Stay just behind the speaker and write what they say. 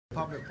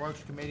Public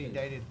Works Committee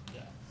dated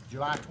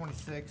July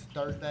 26,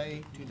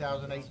 Thursday,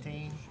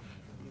 2018.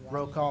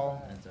 Roll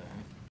call.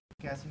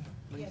 Cassie,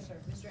 please. Yes, sir.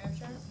 Mr.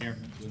 Abshire? Here.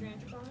 Mr.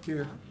 Angelon?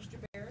 Here. Mr.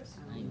 Barris?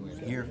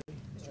 Here.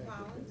 Mr.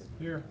 Collins?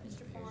 Here.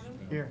 Mr.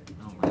 Farnum? Here.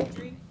 Mr.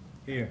 Landry?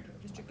 Here.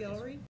 Mr.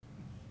 Guillory?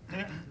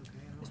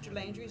 Mr.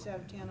 Landry is out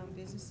of town on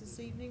business this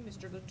evening.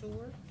 Mr.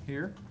 Latour?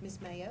 Here. Ms.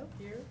 Mayo?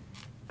 Here.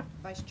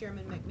 Vice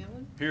Chairman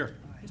McMillan? Here.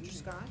 Mr.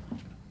 Scott?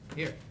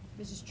 Here.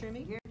 Mrs.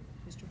 Trimmie? Here.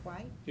 Mr.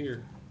 White?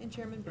 Here. And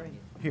Chairman Brady?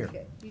 Here.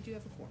 Okay, you do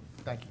have a quorum.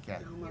 Thank you,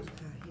 Kathy.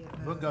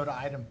 We'll go to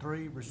item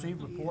 3,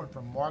 receive report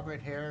from Margaret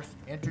Harris,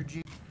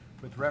 Entergy,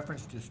 with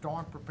reference to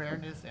storm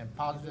preparedness and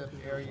positive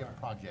area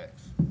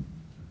projects.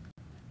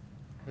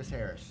 Ms.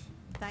 Harris.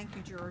 Thank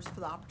you, jurors,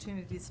 for the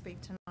opportunity to speak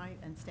tonight,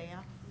 and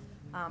staff.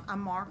 I'm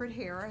Margaret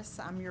Harris.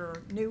 I'm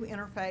your new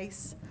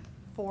interface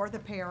for the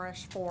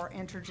parish for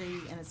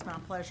Entergy, and it's my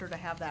pleasure to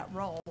have that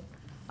role.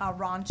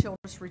 Ron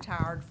Childress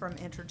retired from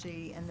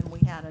Entergy, and then we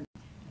had an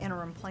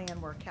interim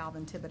plan where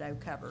Calvin Thibodeau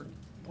covered.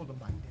 Pull the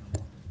mic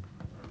down.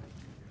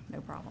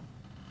 No problem.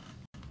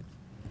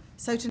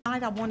 So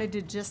tonight I wanted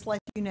to just let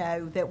you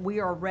know that we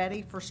are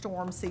ready for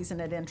storm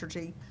season at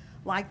Entergy.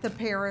 Like the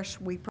parish,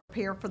 we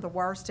prepare for the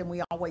worst and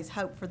we always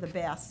hope for the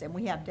best, and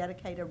we have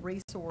dedicated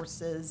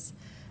resources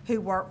who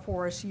work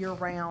for us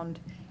year-round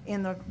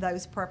in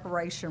those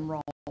preparation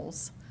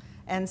roles.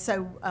 And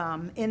so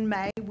in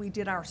May, we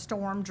did our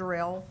storm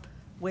drill,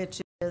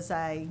 which is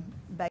a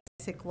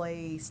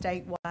basically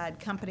statewide,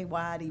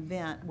 company-wide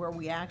event where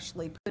we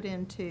actually put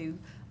into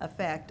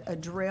effect a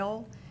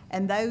drill,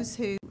 and those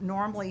who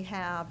normally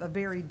have a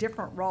very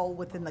different role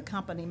within the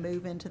company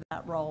move into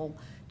that role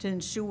to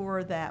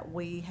ensure that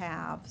we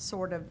have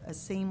sort of a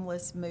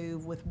seamless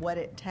move with what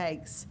it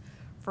takes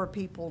for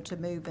people to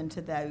move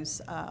into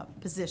those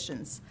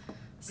positions.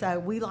 So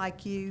we,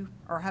 like you,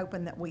 are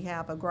hoping that we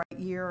have a great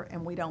year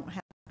and we don't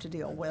have to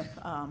deal with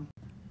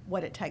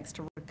what it takes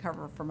to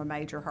recover from a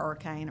major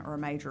hurricane or a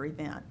major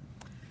event.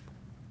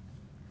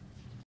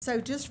 So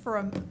just for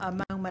a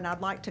moment,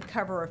 I'd like to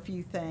cover a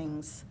few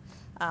things.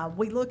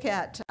 We look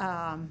at,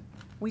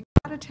 we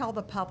try to tell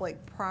the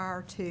public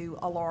prior to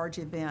a large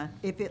event,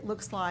 if it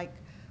looks like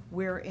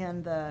we're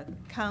in the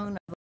cone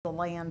of the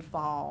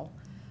landfall,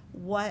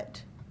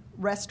 what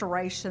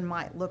restoration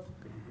might look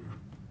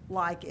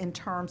like in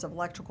terms of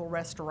electrical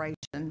restoration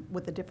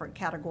with the different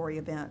category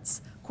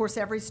events. Of course,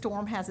 every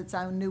storm has its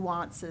own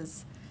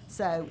nuances,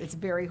 so it's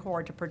very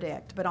hard to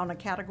predict. But on a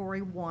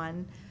Category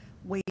 1,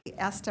 we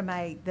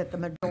estimate that the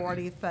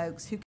majority of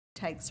folks who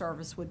take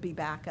service would be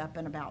back up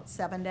in about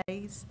 7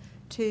 days,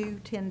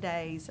 2, 10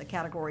 days, a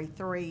Category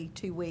 3,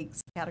 2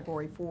 weeks,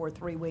 Category 4,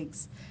 3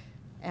 weeks,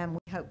 and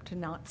we hope to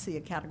not see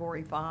a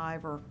Category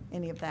 5 or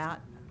any of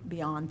that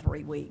beyond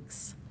 3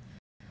 weeks.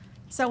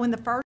 So in the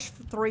first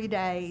 3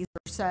 days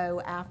or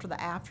so after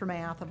the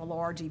aftermath of a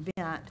large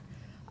event,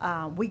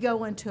 we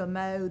go into a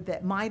mode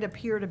that might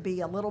appear to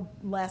be a little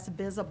less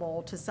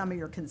visible to some of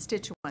your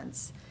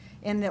constituents,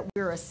 in that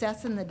we're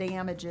assessing the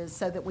damages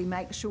so that we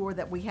make sure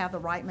that we have the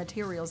right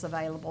materials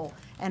available,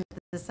 and at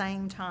the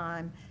same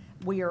time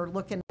we are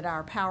looking at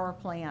our power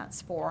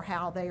plants for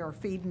how they are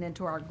feeding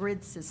into our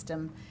grid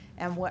system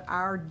and what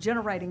our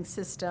generating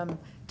system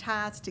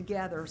ties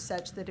together,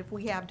 such that if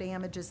we have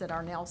damages at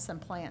our Nelson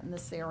plant in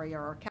this area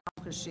or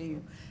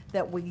Calcasieu,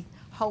 that we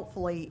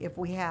hopefully, if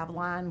we have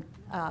line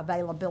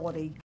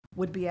availability,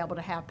 would be able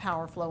to have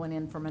power flowing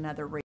in from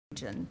another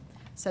region.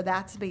 So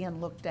that's being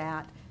looked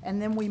at, and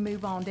then we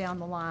move on down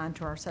the line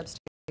to our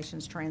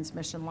substations,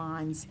 transmission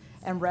lines,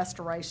 and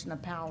restoration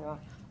of power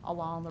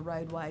along the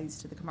roadways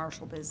to the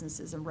commercial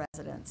businesses and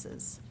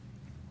residences.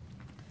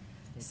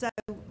 So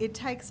it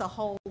takes a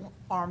whole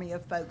army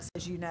of folks,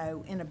 as you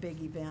know, in a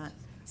big event.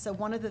 So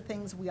one of the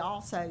things we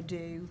also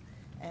do,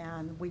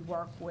 and we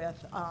work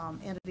with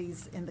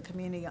entities in the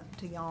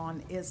community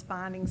on, is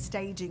finding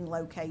staging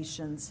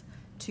locations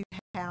to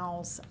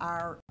house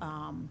our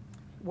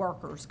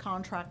workers,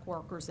 contract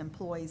workers,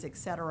 employees,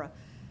 etc.,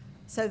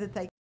 so that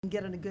they can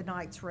get in a good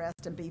night's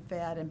rest and be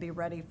fed and be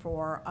ready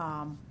for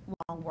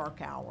long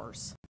work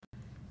hours.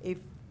 If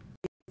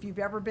you've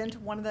ever been to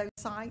one of those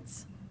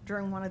sites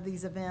during one of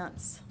these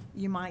events,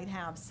 you might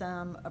have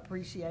some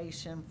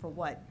appreciation for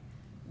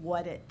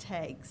what it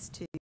takes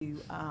to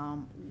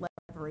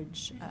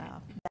leverage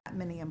that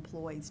many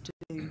employees to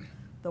do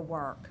the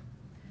work.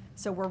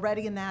 So we're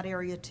ready in that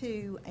area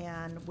too,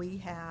 and we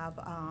have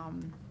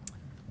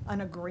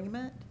an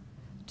agreement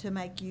to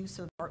make use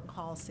of the Burton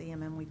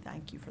Coliseum, and we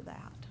thank you for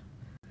that.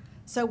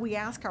 So we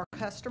ask our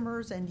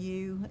customers and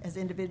you as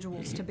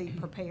individuals to be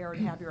prepared,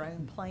 have your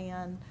own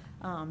plan,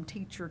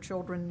 teach your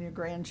children and your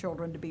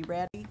grandchildren to be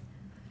ready.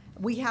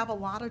 We have a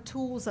lot of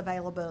tools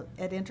available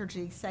at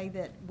Entergy, say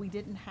that we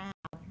didn't have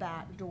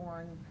back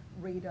during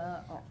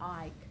Rita or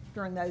Ike,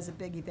 during those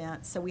big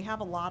events. So we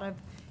have a lot of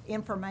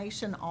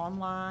information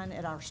online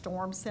at our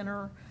Storm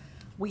Center.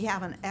 We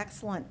have an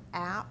excellent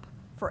app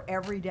for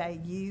everyday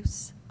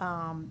use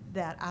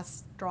that I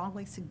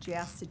strongly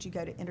suggest that you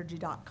go to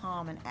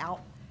Entergy.com and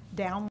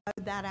download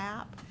that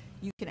app.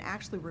 You can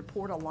actually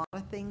report a lot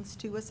of things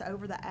to us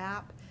over the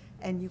app,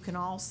 And you can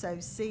also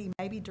see,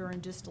 maybe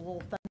during just a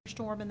little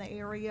thunderstorm in the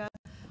area,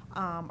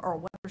 or a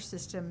weather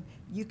system,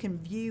 you can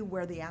view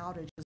where the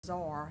outages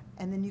are,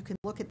 and then you can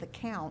look at the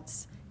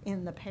counts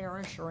in the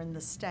parish or in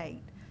the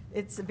state.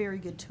 It's a very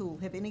good tool.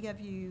 Have any of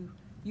you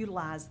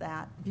utilized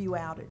that, View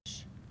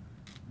Outage?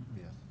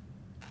 Yes.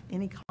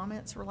 Any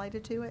comments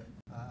related to it?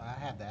 I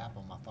have the app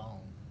on my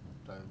phone,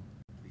 so.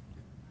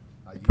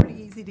 I use Pretty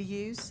it. easy to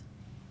use.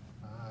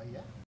 Yeah,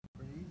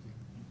 pretty easy.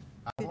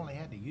 I've only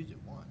had to use it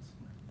once.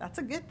 That's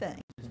a good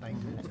thing. Just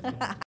ain't good.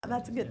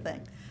 That's a good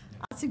thing.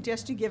 I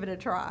suggest you give it a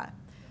try.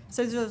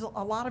 So there's a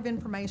lot of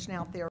information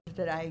out there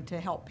today to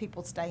help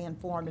people stay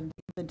informed and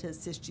even to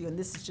assist you. And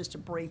this is just a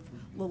brief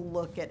little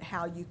look at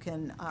how you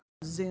can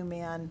zoom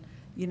in.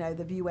 You know,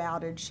 the View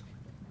Outage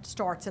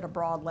starts at a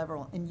broad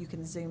level, and you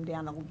can zoom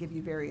down. It'll give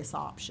you various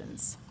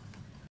options.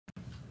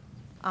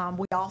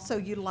 We also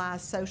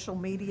utilize social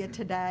media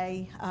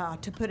today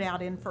to put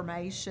out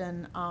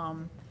information.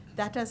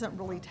 That doesn't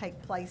really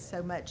take place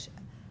so much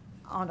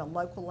on a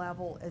local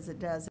level as it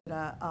does at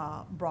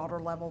a broader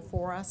level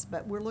for us,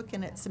 but we're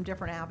looking at some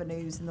different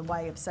avenues in the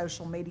way of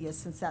social media,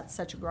 since that's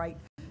such a great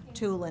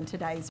tool in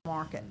today's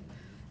market.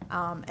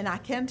 And I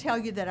can tell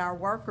you that our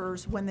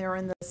workers, when they're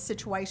in the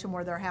situation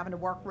where they're having to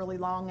work really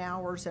long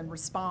hours and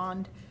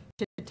respond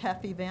to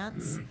tough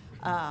events,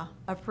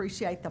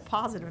 appreciate the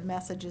positive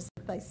messages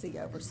that they see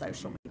over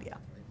social media.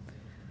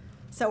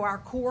 So our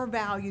core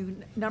value,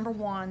 number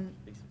one,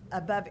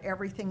 above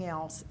everything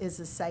else, is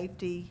the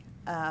safety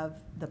of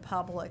the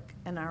public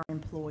and our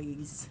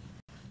employees.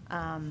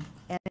 And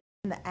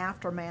in the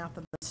aftermath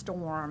of the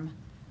storm,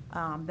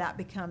 that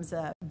becomes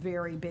a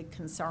very big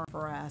concern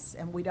for us,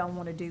 and we don't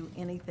want to do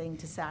anything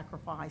to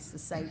sacrifice the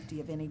safety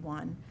of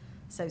anyone.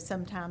 So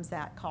sometimes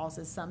that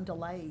causes some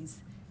delays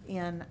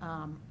in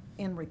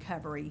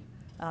recovery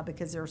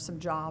because there are some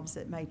jobs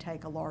that may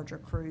take a larger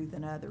crew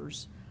than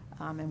others.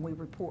 And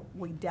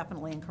we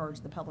definitely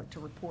encourage the public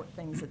to report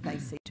things that they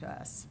see to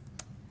us.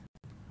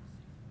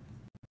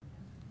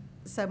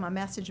 So my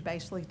message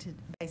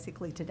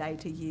basically today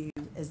to you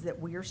is that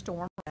we are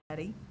storm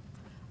ready.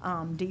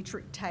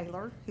 Dietrich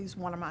Taylor, who's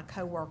one of my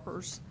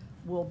coworkers,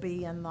 will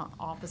be in the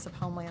Office of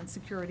Homeland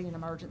Security and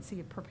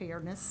Emergency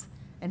Preparedness,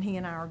 and he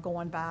and I are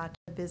going by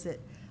to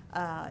visit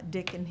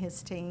Dick and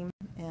his team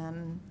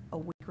in a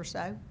week or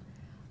so,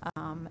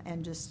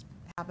 and just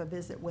have a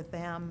visit with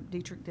them.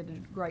 Dietrich did a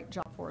great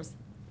job for us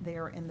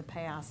there in the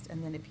past,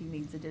 and then if he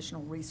needs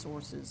additional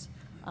resources,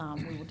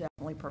 we will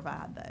definitely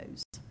provide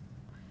those.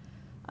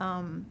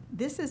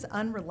 This is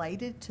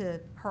unrelated to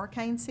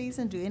hurricane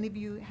season. Do any of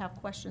you have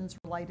questions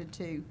related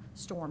to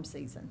storm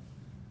season?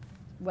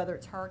 Whether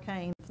it's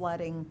hurricane,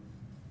 flooding,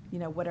 you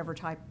know, whatever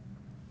type.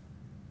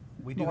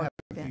 We do have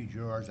a few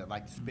jurors that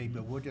like to speak,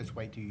 but we'll just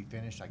wait till you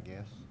finish, I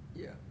guess.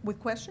 Yeah. With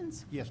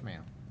questions? Yes,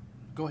 ma'am.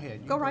 Go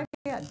ahead. Go right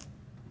ahead.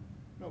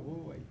 No,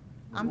 we'll wait.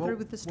 I'm through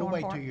with the storm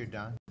We'll part. wait till you're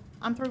done.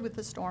 I'm through with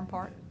the storm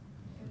part.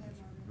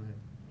 Go ahead.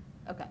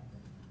 Okay.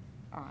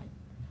 All right.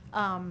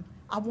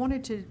 I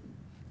wanted to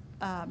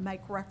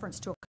make reference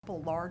to a couple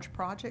of large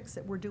projects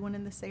that we're doing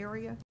in this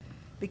area,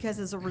 because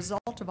as a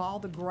result of all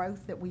the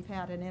growth that we've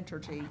had in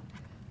Entergy,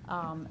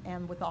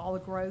 and with all the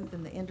growth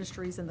in the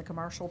industries and the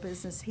commercial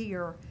business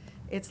here,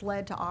 it's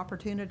led to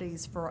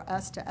opportunities for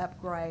us to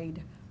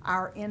upgrade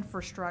our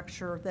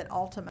infrastructure that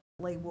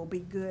ultimately will be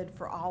good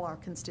for all our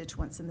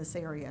constituents in this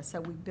area.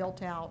 So we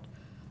built out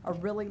a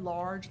really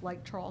large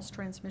Lake Charles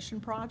transmission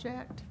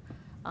project.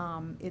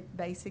 It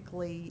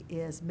basically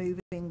is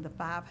moving the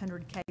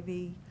 500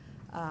 kV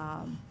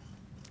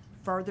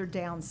further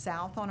down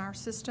south on our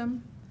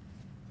system,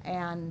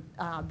 and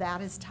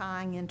that is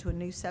tying into a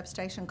new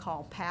substation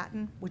called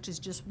Patton, which is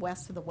just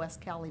west of the West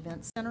Cal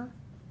Event Center.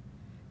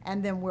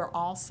 And then we're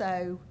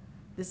also,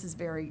 this is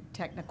very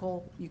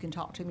technical, you can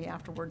talk to me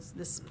afterwards,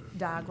 this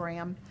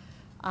diagram.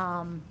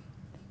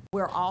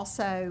 We're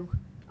also,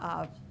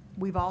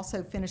 we've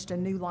also finished a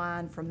new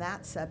line from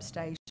that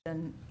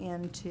substation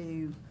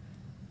into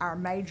our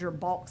major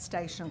bulk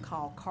station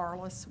called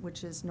Carlos,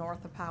 which is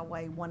north of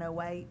Highway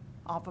 108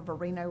 off of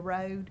Areno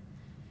Road.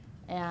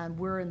 And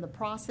we're in the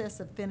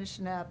process of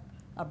finishing up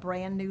a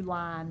brand new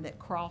line that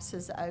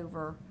crosses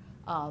over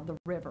the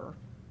river.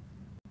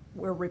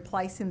 We're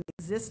replacing the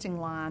existing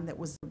line that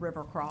was the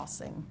river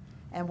crossing,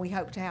 and we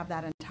hope to have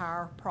that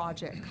entire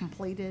project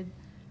completed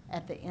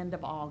at the end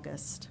of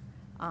August.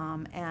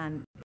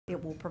 And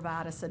it will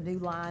provide us a new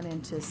line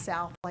into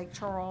South Lake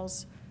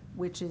Charles,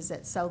 which is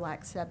at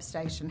Solac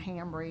Substation,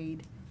 Ham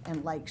Reed,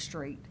 and Lake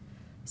Street.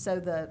 So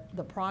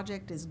the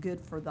project is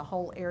good for the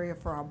whole area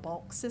for our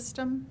bulk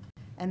system,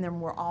 and then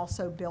we're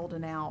also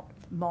building out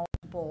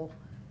multiple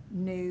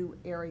new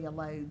area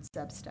load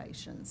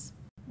substations.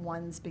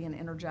 One's being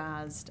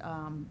energized,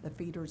 the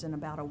feeder's in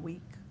about a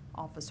week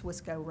off of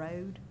Swisco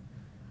Road.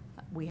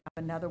 We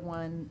have another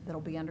one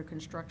that'll be under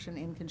construction,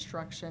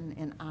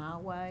 in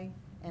Iowa,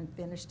 and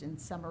finished in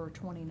summer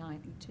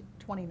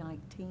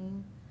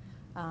 2019.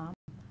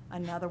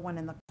 Another one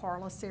in the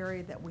Carlos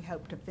area that we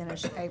hope to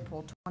finish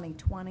April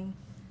 2020.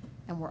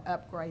 And we're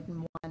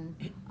upgrading one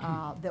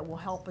that will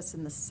help us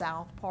in the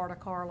south part of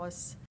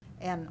Carlos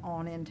and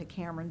on into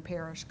Cameron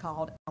Parish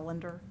called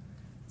Ellender.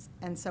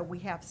 And so we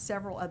have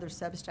several other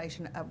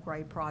substation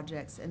upgrade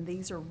projects, and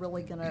these are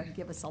really going to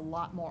give us a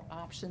lot more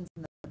options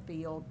in the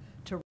field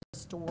to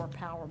restore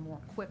power more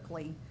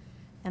quickly.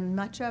 And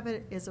much of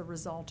it is a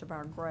result of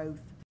our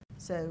growth.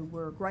 So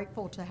we're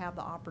grateful to have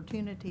the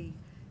opportunity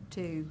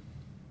to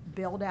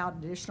build out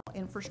additional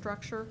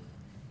infrastructure,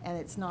 and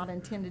it's not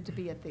intended to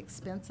be at the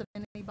expense of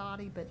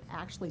anybody, but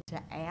actually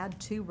to add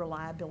to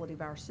reliability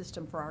of our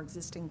system for our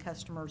existing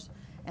customers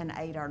and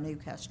aid our new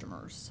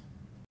customers.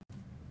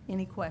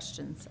 Any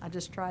questions? I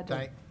just tried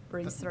to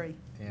breeze through.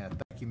 Yeah,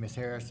 thank you, Ms.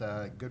 Harris.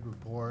 Good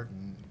report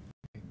and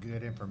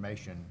good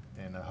information,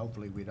 and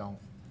hopefully we don't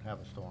have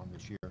a storm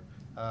this year.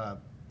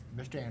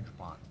 Mr.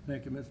 Andrepont.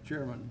 Thank you, Mr.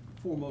 Chairman.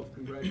 Foremost,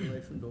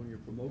 congratulations on your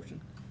promotion.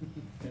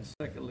 And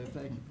secondly,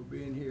 thank you for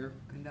being here.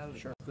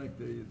 Sure. I think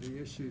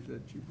the issues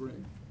that you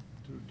bring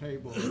to the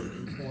table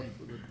are important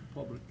for the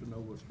public to know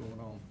what's going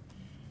on.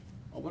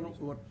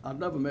 I've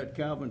never met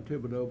Calvin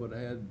Thibodeau, but I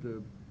had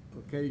the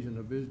occasion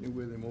of visiting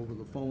with him over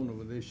the phone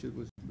over the issue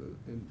was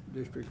in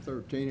District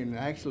 13, and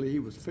actually he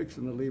was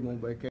fixing to leave on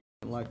vacation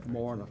like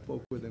tomorrow, and I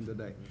spoke with him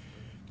today.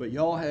 But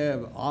y'all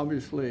have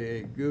obviously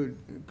a good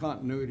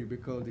continuity,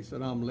 because he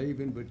said, I'm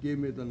leaving, but give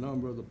me the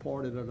number of the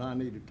party that I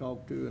need to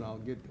talk to, and I'll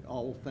get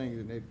all things,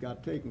 and it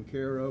got taken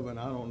care of, and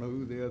I don't know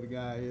who the other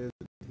guy is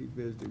that he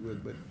visited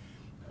with, but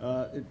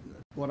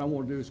what I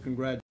want to do is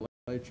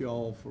congratulate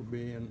y'all for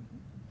being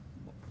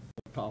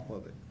on top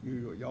of it.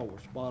 Y'all were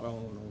spot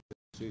on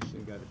this issue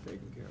and got it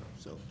taken care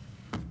of. So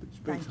it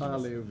speaks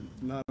highly of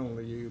not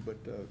only you,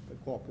 but the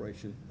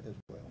corporation as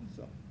well.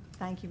 So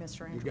Thank you,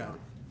 Mr. Andrew. you got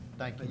it.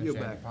 Thank you, You're Mr.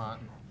 back. Andrepont.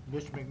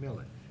 Mr.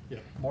 McMillan. Yeah,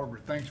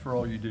 Margaret, thanks for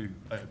all you do.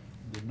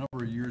 The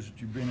number of years that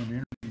you've been in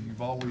energy,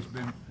 you've always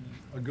been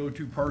a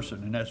go-to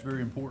person, and that's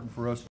very important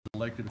for us as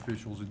elected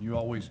officials, and you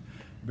always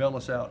bail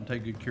us out and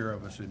take good care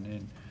of us.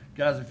 And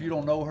guys, if you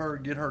don't know her,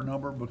 get her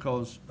number,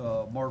 because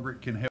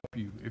Margaret can help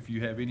you if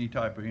you have any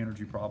type of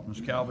energy problems.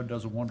 Calvin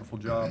does a wonderful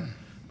job,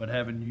 but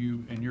having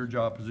you in your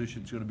job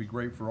position is going to be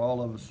great for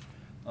all of us.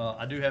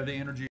 I do have the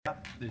energy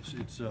app. It's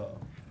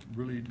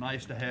really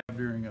nice to have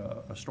during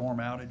a storm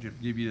outage. It'll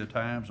give you the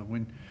times of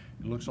when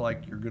it looks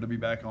like you're going to be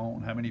back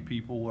on, how many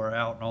people are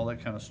out, and all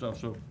that kind of stuff.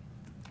 So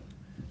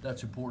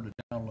that's important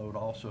to download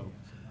also.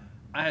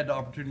 I had the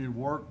opportunity to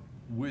work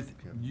with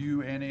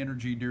you and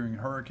Energy during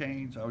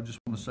hurricanes. I would just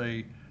want to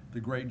say the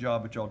great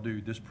job that y'all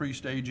do. This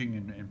pre-staging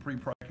and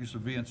pre-practice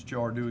events that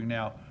y'all are doing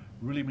now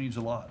really means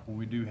a lot when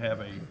we do have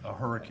a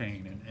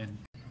hurricane, and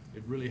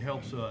it really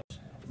helps us.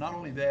 Not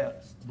only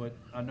that, but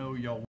I know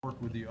y'all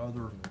work with the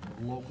other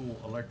local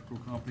electrical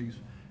companies,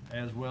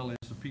 as well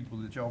as the people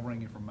that y'all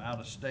bring in from out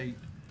of state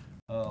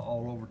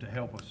all over to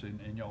help us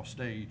in y'all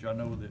stage. I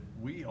know that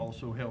we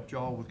also helped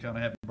y'all with kind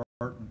of having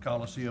Burton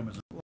Coliseum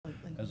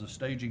as a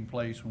staging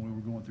place when we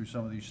were going through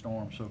some of these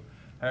storms. So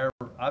however,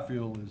 I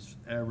feel is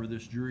however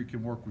this jury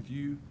can work with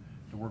you,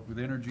 to work with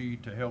Energy,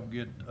 to help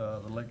get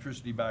the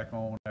electricity back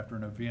on after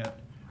an event,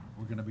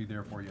 we're going to be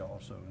there for you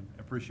also, and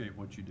appreciate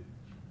what you do.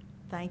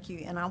 Thank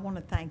you, and I want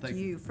to thank Thank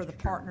you you, for the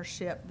Mr. Chairman.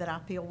 partnership that I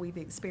feel we've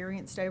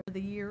experienced over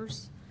the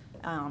years.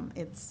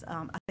 It's,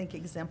 I think,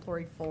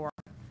 exemplary for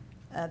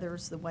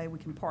others, the way we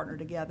can partner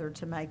together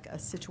to make a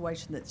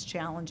situation that's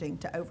challenging,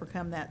 to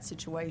overcome that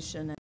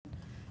situation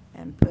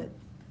and put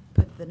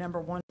the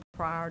 #1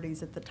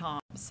 priorities at the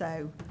top.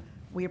 So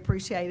we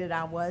appreciate it.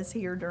 I was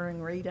here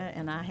during Rita,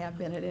 and I have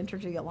been at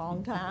Entergy a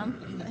long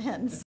time,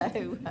 and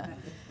so.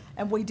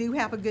 And we do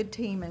have a good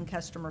team in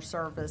customer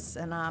service,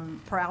 and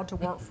I'm proud to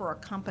work for a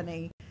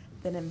company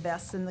that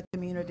invests in the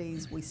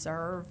communities we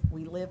serve.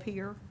 We live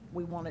here.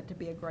 We want it to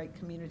be a great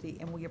community,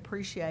 and we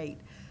appreciate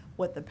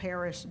what the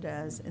parish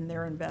does in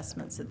their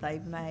investments that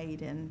they've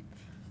made in,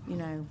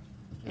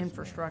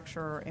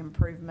 infrastructure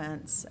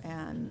improvements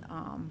and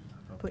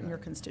putting your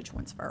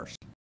constituents first.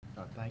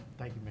 Thank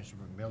you, Mr.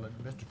 McMillan.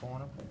 Mr.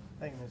 Farnham?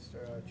 Thank you,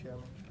 Mr.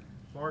 Chairman.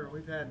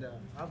 Margaret,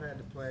 I've had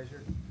the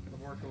pleasure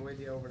of working with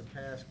you over the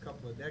past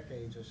couple of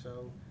decades or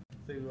so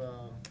through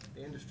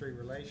the industry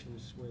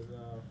relations with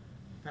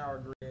power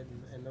grid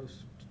and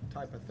those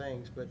type of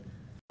things. But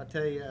I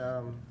tell you,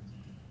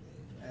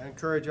 I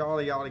encourage all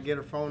of y'all to get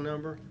her phone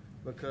number,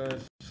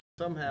 because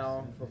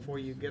somehow before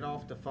you get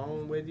off the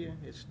phone with you,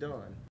 it's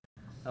done.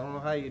 I don't know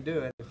how you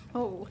do it.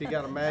 If you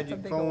got a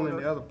magic phone in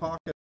the other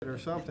pocket or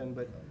something,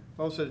 but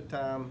most of the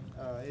time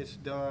it's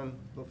done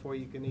before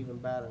you can even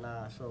bat an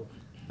eye. So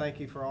thank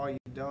you for all you've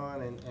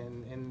done,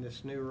 and in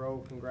this new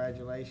role,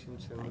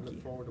 congratulations, and we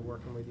look forward to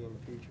working with you in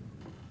the future.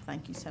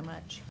 Thank you so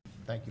much.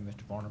 Thank you,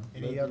 Mr. Farnham.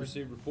 Any other?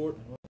 Received report?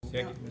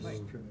 Second.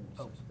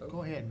 Oh,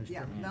 go ahead, Mr. Yeah,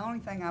 Chairman. the only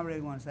thing I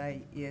really want to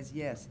say is,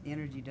 yes,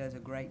 Energy does a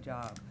great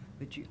job,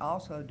 but you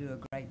also do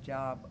a great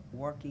job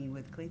working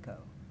with CLECO,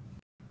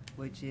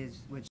 which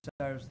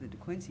serves the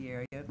DeQuincy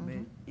area, but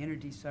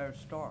Energy serves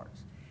Starks.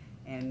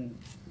 And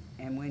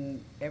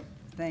when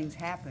things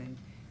happen,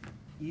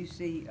 you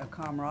see a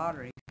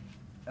camaraderie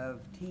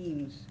of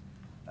teams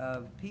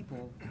of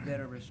people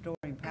that are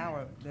restoring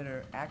power, that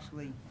are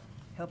actually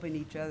helping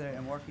each other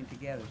and working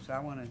together. So I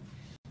want to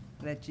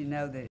let you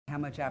know that how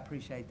much I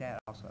appreciate that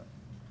also.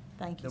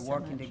 Thank you The so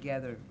working much.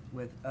 together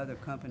with other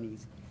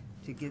companies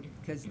to get,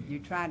 because you're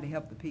trying to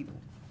help the people.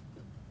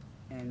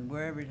 And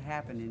wherever it's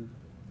happening,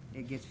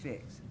 it gets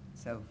fixed.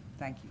 So,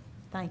 thank you.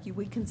 Thank you.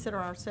 We consider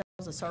ourselves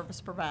a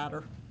service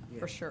provider,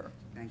 for Yes. sure.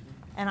 Thank you.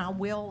 And I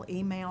will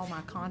email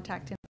my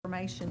contact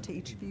information to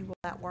each of you. Will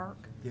that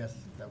work? Yes,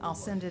 that will I'll work.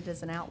 send it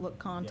as an Outlook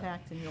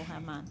contact, and you'll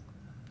have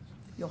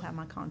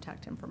my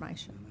contact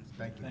information.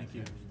 Thank you. Thank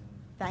you.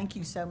 Thank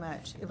you so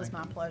much. It was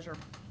my pleasure.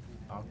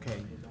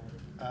 Okay.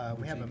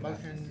 We have a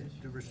motion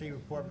to receive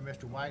report from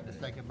Mr. White, and a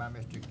second by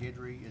Mr.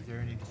 Guidry. Is there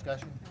any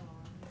discussion?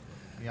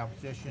 Any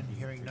opposition?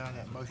 Hearing none,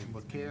 that motion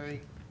will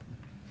carry.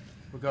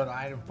 We'll go to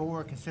item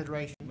 4,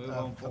 consideration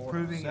of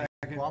approving a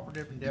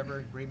cooperative endeavor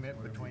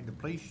agreement between the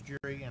police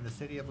jury and the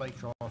city of Lake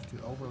Charles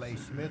to overlay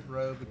Smith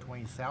Road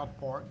between South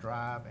Park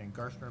Drive and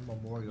Gerstner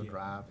Memorial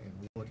Drive in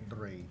Ward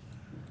 3.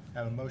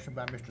 Have a motion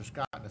by Mr.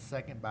 Scott and a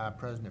second by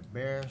President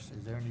Barris.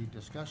 Is there any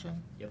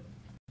discussion? Yep.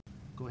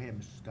 Go ahead,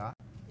 Mr. Scott.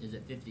 Is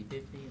it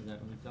 50/50? Is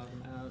that what we're talking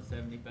about?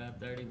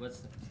 75/30? What's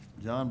the,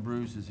 John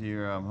Bruce is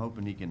here. I'm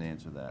hoping he can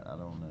answer that. I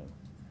don't know.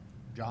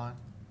 John?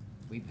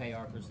 we pay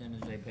our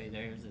percentage, they pay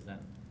theirs, is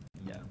that?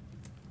 Yeah.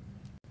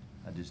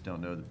 I just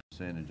don't know the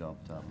percentage off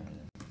the top of my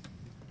head.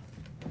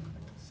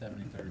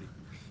 70/30.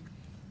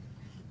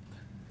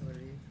 What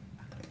it is?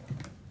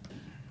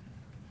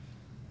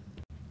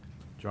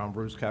 John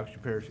Bruce,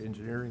 Calcasieu Parish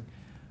Engineering.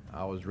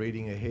 I was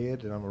reading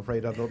ahead, and I'm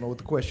afraid I don't know what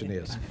the question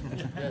is.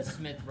 The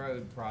Smith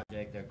Road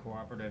project, a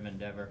cooperative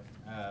endeavor,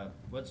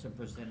 what's the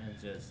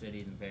percentage of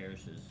cities and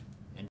parishes?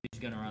 And who's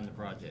gonna run the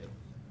project?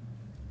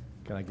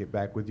 Can I get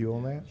back with you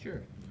on that?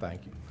 Sure.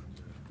 Thank you.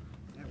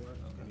 Any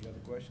other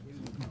questions?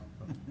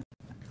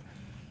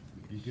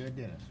 You good,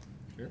 Dennis?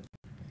 Sure.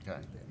 Okay.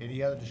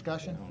 Any other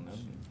discussion? I don't know.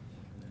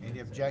 Any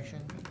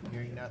objection?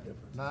 Hearing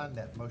none,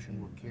 that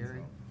motion will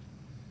carry.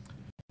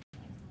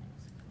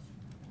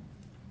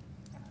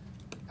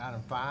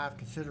 Item 5,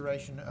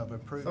 consideration of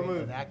approving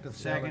an active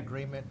sale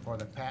agreement for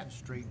the Patton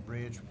Street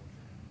Bridge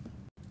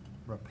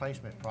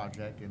replacement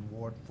project in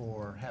Ward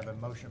 4. Have a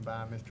motion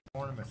by Mr.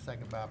 Hornum, a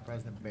second by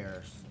President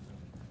Barris.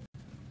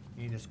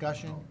 Any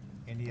discussion?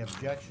 Any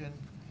objection?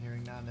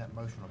 Hearing none, that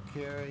motion will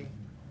carry.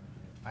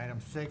 Item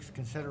 6,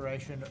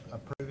 consideration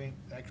approving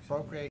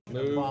expropriation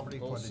of property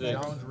for the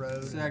Jones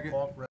Road and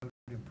Park Road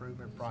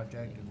improvement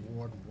project in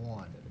Ward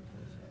 1.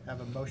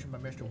 Have a motion by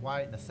Mr.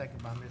 White and a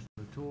second by Mr.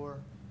 Latour.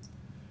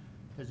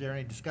 Is there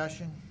any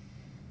discussion?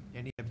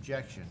 Any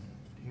objection?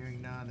 Hearing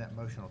none, that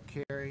motion will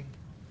carry.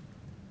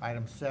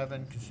 Item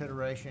 7,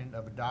 consideration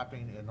of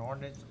adopting an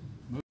ordinance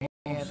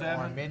and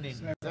or amending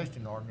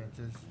existing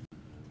ordinances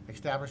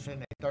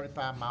establishing a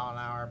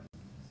 35-mile-an-hour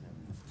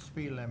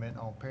speed limit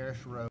on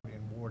Parish Road in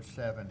Ward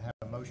 7. Have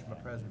a motion by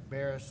President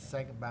Barris,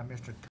 second by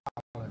Mr.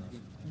 Collins.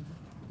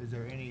 Is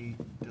there any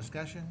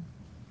discussion?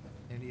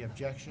 Any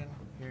objection?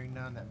 Hearing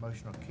none, that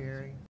motion will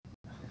carry.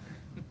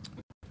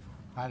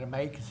 Item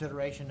 8,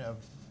 consideration of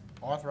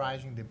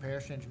authorizing the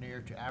parish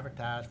engineer to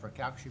advertise for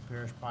Calcasieu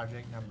Parish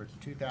Project number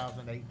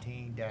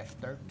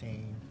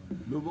 2018-13.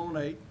 Move on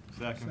 8.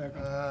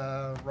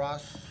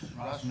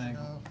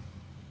 Rossnagel.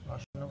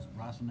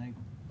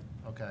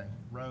 Okay,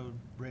 road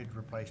bridge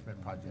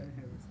replacement project.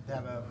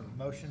 Have a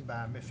motion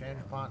by Mr.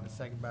 Anderpont and a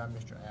second by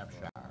Mr.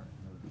 Abshire.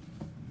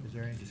 Is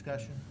there any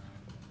discussion?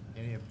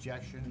 Any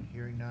objection?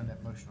 Hearing none,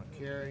 that motion will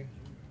carry.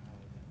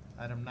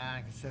 Item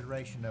 9,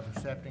 consideration of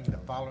accepting the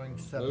following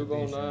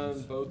subdivisions. Move on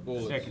 9, both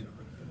bullets. Second.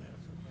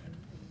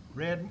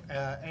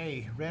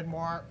 Red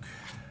Mark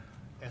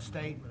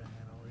Estate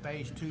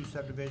Phase 2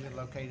 subdivision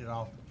located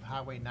off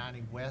Highway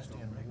 90 West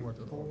in Ward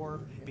 4.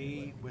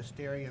 B,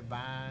 Wisteria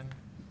Vine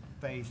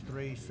Phase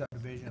 3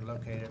 subdivision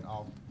located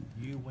off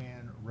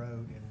Uwin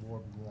Road in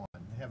Ward 1.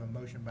 Have a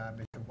motion by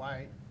Mr.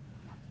 White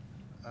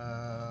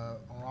on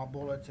all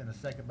bullets and a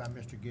second by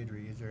Mr.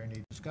 Guidry. Is there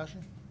any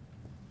discussion?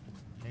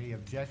 Any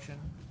objection?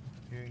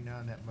 Hearing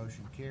none, that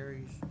motion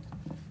carries.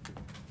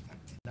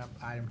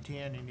 Item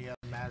 10, any other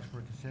matters for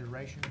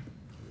consideration?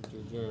 To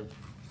adjourn.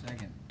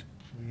 Second.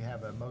 We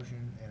have a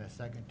motion and a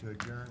second to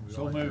adjourn. We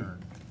So are moved.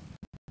 adjourned.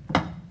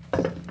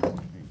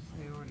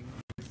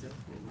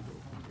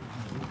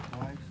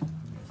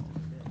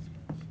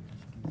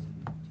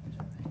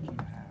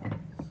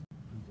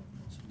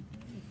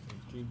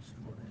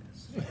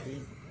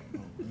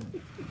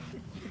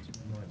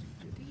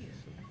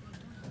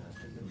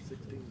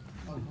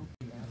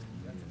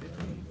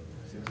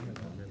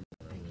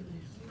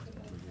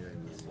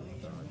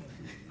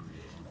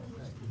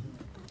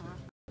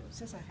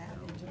 Since I have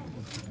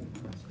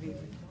it.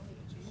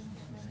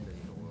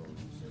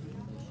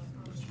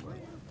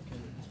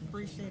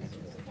 Appreciate it.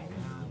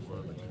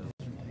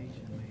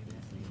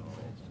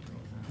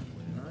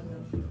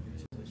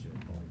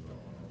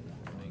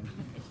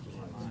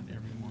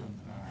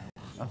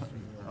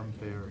 I'm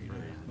fair.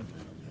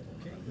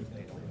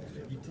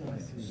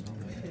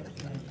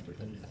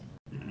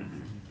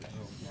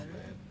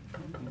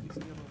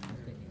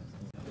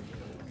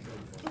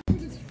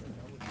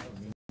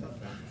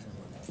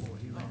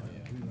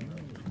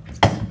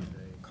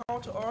 Call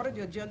to order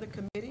the agenda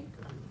committee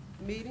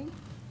meeting.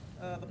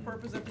 The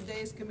purpose of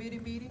today's committee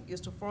meeting is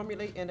to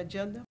formulate an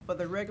agenda for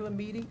the regular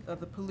meeting of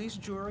the police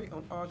jury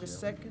on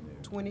August 2nd,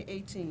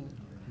 2018.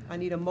 I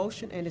need a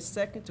motion and a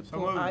second to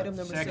pull item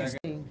number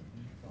 16.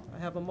 I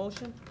have a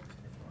motion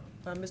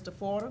by Mr.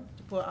 Fordham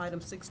to pull item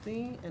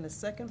 16 and a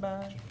second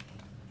by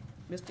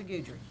Mr.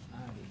 Guidry.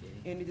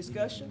 Any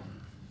discussion?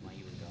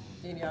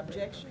 Any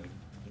objection?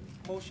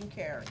 Motion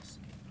carries.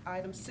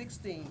 Item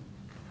 16,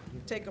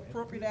 take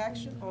appropriate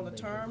action on the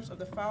terms of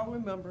the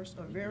following members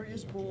of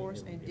various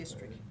boards and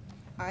districts.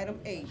 Item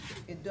 8,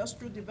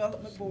 Industrial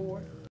Development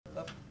Board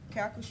of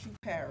Calcasieu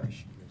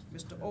Parish,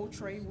 Mr.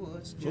 O'Trey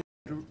Woods.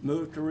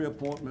 Move to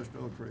reappoint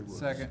Mr. O'Trey Woods.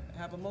 Second. I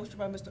have a motion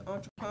by Mr.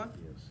 Entrepont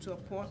to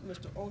appoint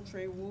Mr.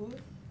 O'Trey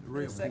Wood. And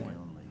a second.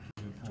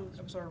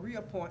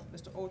 Reappoint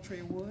Mr.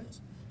 O'Trey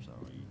Woods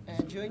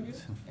and Junior,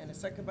 and a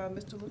second by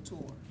Mr.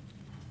 Latour.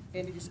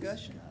 Any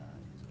discussion?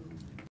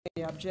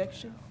 Any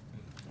objection?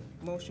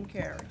 Motion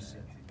carries.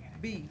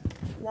 B,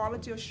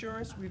 Quality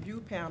Assurance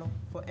Review Panel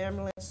for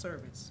Ambulance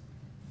Service,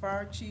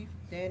 Fire Chief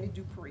Danny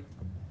Dupree.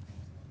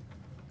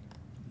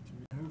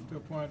 Move to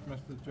appoint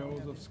Mr.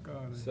 Joseph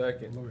Scott.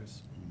 Second.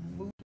 Lewis.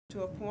 Move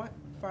to appoint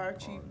Fire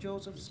Chief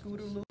Joseph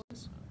Scooter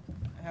Lewis.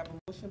 I have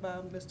a motion by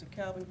Mr.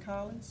 Calvin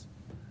Collins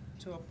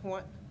to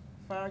appoint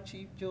Fire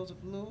Chief Joseph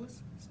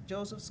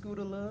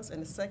Scooter Lewis,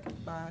 and a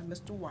second by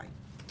Mr. White.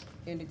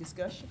 Any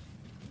discussion?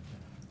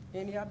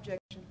 Any objection?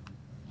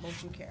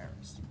 Motion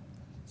carries.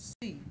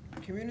 C,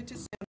 Community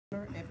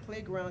Center and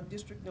Playground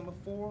District Number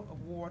 4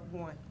 of Ward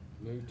 1.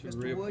 Move to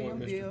Mr. William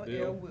reappoint Bill Mr.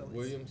 L. Bill Willis.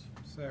 Williams.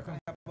 Second. I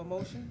have a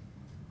motion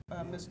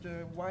by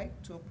Mr.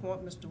 White to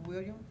appoint Mr.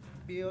 William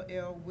Bill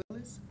L.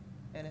 Willis,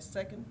 and a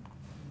second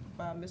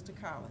by Mr.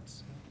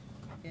 Collins.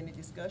 Any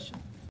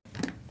discussion?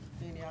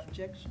 Any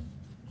objection?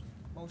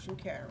 Motion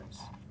carries.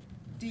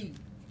 D,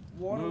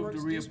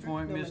 Waterworks District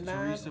Number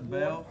 9 of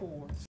Ward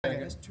 4.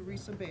 Ms.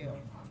 Teresa Bell.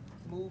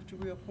 Move to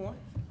reappoint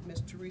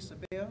Ms. Teresa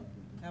Bell.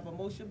 I have a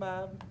motion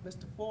by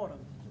Mr. Fordham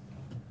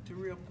to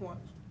reappoint,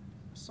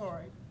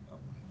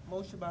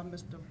 motion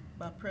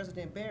by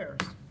President Barris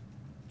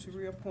to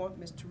reappoint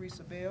Ms.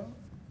 Teresa Bell,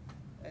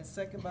 and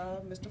second by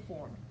Mr.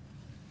 Fordham.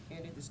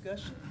 Any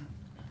discussion?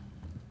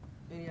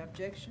 Any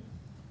objection?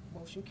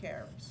 Motion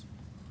carries.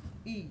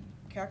 E,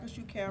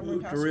 Calcasieu Cameron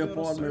Move to Hospital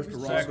reappoint Service.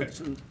 Mr.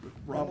 Robertson,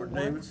 Robert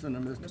Number one, Davidson,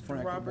 and Mr.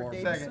 Frank Robert Barber.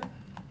 Davidson.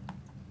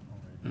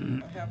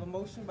 I have a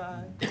motion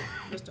by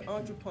Mr.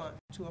 Entrepont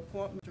to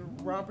appoint Mr.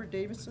 Robert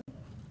Davidson,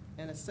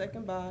 and a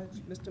second by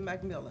Mr.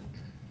 McMillan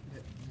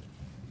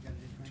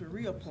to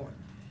reappoint.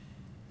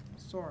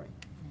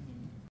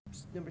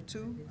 Number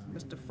 2,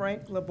 Mr.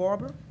 Frank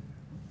LaBarber.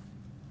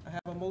 I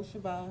have a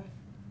motion by,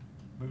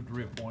 Move to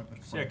reappoint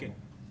Mr. Second.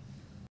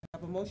 I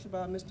have a motion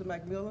by Mr.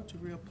 McMillan to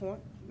reappoint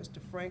Mr.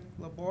 Frank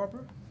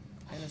LaBarber,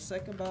 and a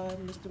second by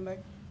Mr.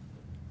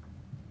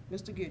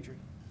 Guidry.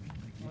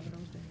 One of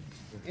those days.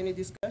 Any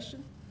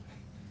discussion?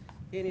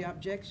 Any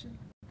objection?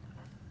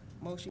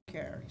 Motion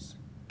carries.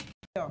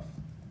 F,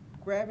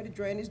 Gravity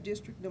Drainage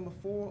District Number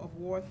 4 of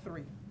Ward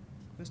 3,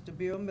 Mr.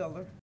 Bill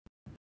Miller.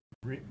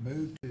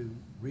 Move to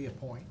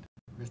reappoint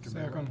Mr.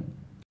 Miller. Second.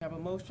 Have a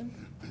motion?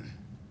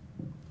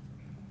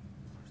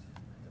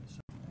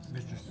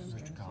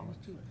 Mr. Collins.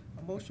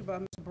 A motion by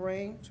Mr.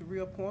 Brain to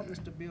reappoint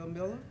Mr. Bill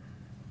Miller,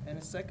 and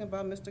a second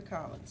by Mr.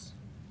 Collins.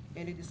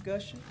 Any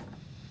discussion?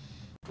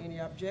 Any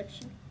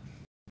objection?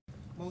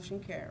 Motion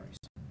carries.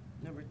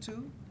 Number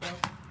 2,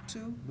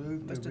 F2,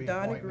 Move to Mr.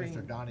 Donnie reappoint Green.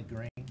 Mr. Donnie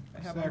Green.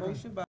 I have a Second.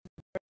 motion by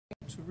Mr.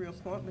 Brain to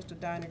reappoint Mr.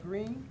 Donnie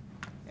Green,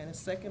 and a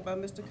second by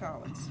Mr.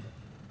 Collins.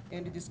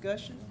 Any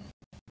discussion?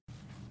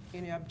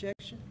 Any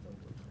objection?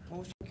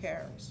 Motion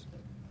carries.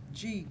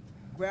 G,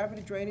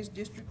 Gravity Drainage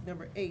District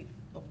Number 8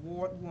 of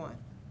Ward 1.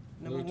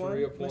 Number Move to 1,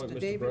 reappoint Mr. Mr.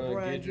 David Brian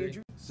Brian Guidry.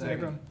 Guidry.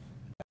 Second.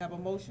 I have a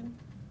motion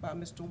by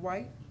Mr.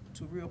 White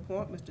to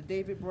reappoint Mr.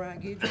 David Brian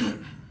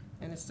Guidry,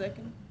 and a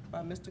second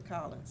by Mr.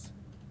 Collins.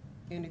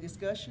 Any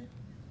discussion?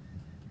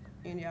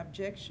 Any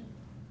objection?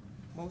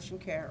 Motion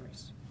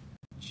carries.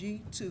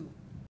 G2, Mr.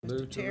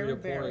 Move to Terry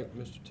Barrett. reappoint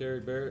Mr. Terry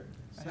Barrett.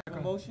 I have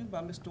a motion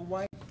by Mr.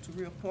 White to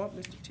reappoint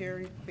Mr.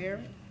 Terry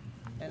Barrett,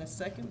 and a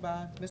second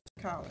by Mr.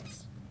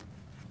 Collins.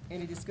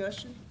 Any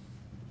discussion?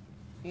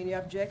 Any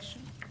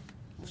objection?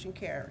 Motion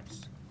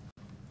carries.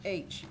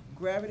 H,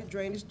 Gravity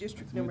Drainage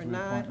District Number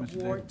 9 of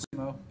Ward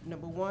 2.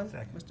 Number 1,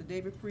 Mr.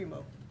 David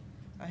Primo.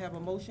 I have a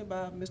motion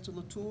by Mr.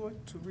 Latour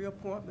to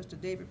reappoint Mr.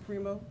 David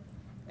Primo,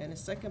 and a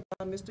second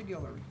by Mr.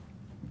 Guillory.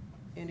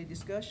 Any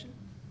discussion?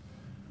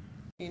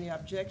 Any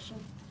objection?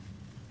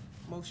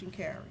 Motion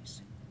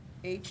carries.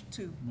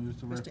 H2, Move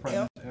to Mr.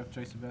 reappoint F.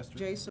 J. Sylvester.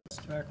 J. Sylvester.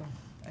 Second.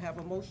 I have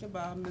a motion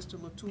by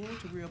Mr. Latour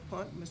to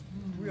reappoint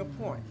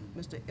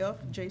Mr. F.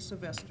 J.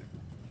 Sylvester,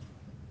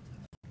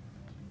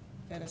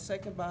 and a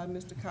second by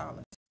Mr.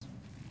 Collins.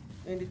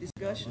 Any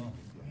discussion?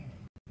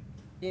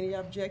 Any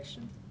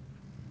objection?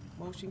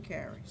 Motion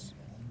carries.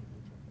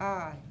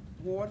 I,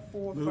 Ward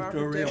 4 Move Fire to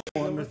Protection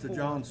reappoint Number Mr. 4.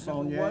 John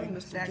Number Saunier. 1,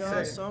 Mr.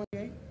 John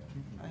Saunier.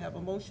 I have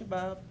a motion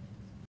by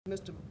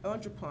Mr.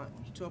 Underpont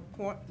to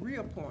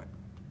reappoint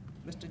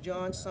Mr.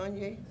 John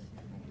Saunier,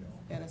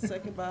 and a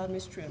second by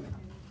Ms. Trimmett.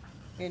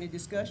 Any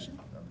discussion?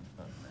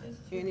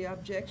 Any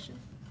objection?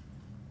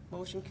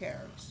 Motion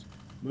carries.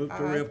 Move to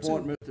I,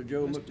 reappoint too. Mr.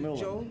 Joe Mr. McMillan.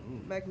 Joe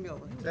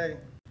McMillan. Second.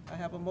 I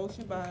have a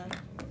motion by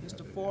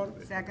Mr. Ford.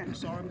 Second.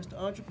 Sorry, Mr.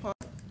 Andre Pont,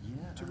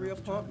 to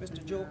reappoint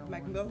Mr. Joe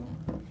McMillan,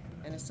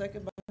 and a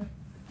second by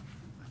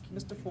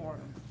Mr. Ford.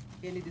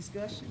 Any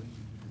discussion?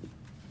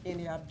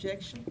 Any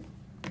objection?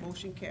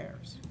 Motion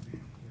carries.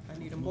 I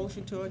need a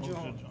motion to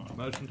adjourn.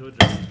 Motion to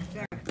adjourn.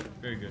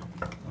 Very good.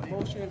 A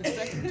motion and a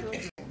second to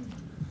adjourn.